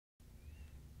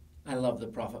I love the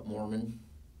prophet Mormon.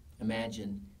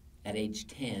 Imagine at age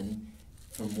 10,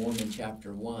 from Mormon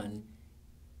chapter 1,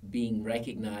 being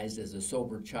recognized as a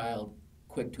sober child,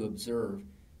 quick to observe,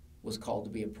 was called to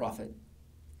be a prophet.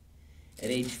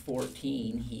 At age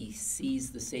 14, he sees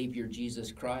the Savior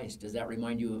Jesus Christ. Does that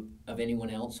remind you of anyone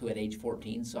else who at age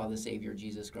 14 saw the Savior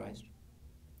Jesus Christ?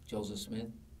 Joseph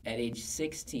Smith. At age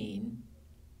 16,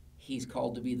 he's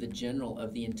called to be the general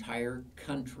of the entire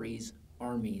country's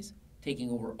armies,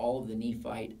 taking over all of the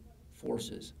Nephite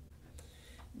forces.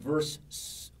 Verse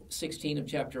 16 of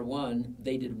chapter 1,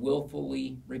 they did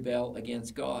willfully rebel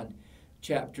against God.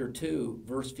 Chapter 2,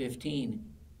 verse 15,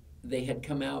 they had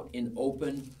come out in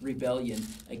open rebellion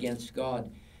against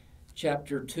God.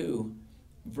 Chapter 2,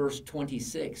 verse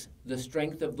 26, the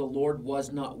strength of the Lord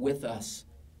was not with us.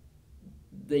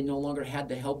 They no longer had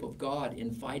the help of God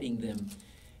in fighting them.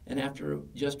 And after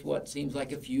just what seems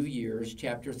like a few years,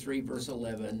 chapter 3, verse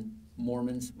 11,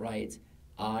 Mormon writes,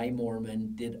 I,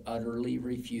 Mormon, did utterly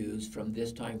refuse from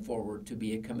this time forward to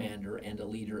be a commander and a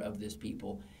leader of this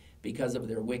people because of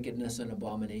their wickedness and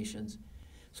abominations.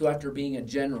 So after being a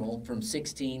general from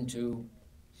 16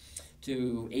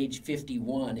 to age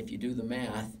 51, if you do the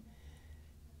math,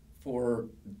 for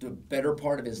the better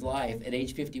part of his life, at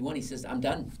age 51, he says, I'm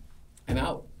done. I'm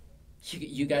out.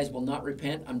 You guys will not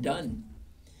repent. I'm done.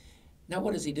 Now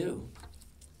what does he do?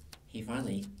 He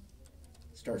finally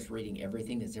starts reading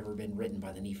everything that's ever been written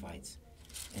by the Nephites.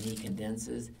 And he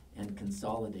condenses and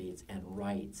consolidates and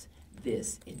writes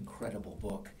this incredible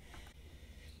book.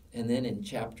 And then in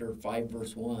chapter 5,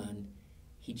 verse 1,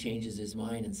 he changes his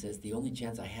mind and says, the only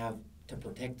chance I have to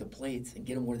protect the plates and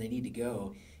get them where they need to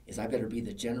go is I better be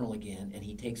the general again. And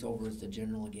he takes over as the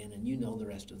general again, and you know the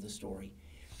rest of the story.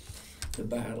 The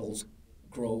battles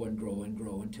grow and grow and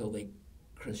grow until they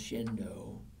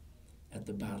crescendo at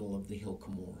the Battle of the Hill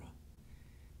Cumorah.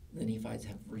 The Nephites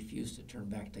have refused to turn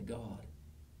back to God,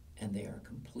 and they are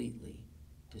completely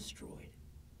destroyed,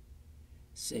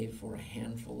 save for a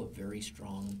handful of very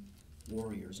strong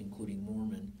warriors, including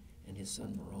Mormon and his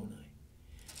son Moroni.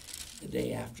 The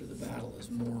day after the battle, as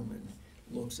Mormon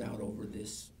looks out over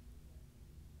this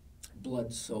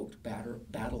blood-soaked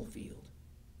battlefield,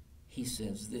 he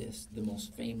says this, the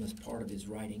most famous part of his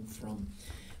writing from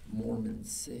Mormon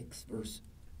 6, verse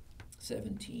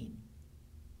 17.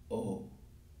 Oh,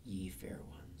 ye fair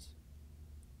ones,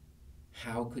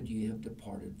 how could ye have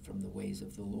departed from the ways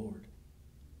of the Lord?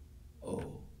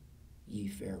 Oh, ye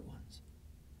fair ones,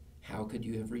 how could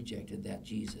you have rejected that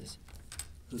Jesus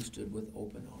who stood with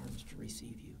open arms to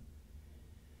receive you?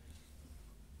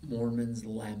 Mormon's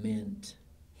lament,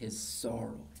 his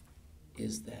sorrow,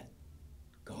 is that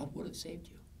God would have saved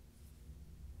you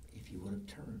if you would have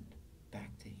turned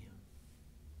back to him.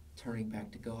 Turning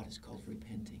back to God is called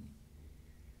repenting.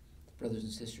 Brothers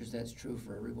and sisters, that's true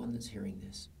for everyone that's hearing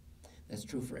this. That's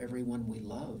true for everyone we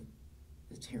love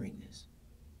that's hearing this.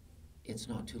 It's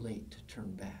not too late to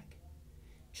turn back.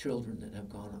 Children that have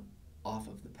gone off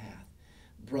of the path.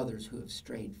 Brothers who have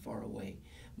strayed far away.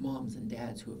 Moms and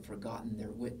dads who have forgotten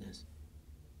their witness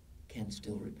can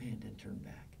still repent and turn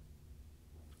back.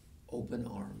 Open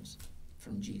arms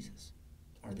from Jesus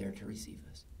are there to receive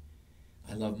us.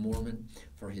 I love Mormon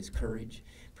for his courage.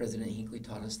 President Hinckley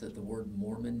taught us that the word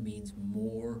Mormon means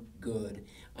more good.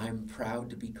 I'm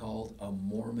proud to be called a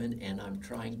Mormon, and I'm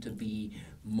trying to be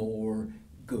more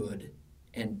good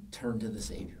and turn to the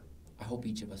Savior. I hope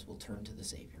each of us will turn to the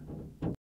Savior.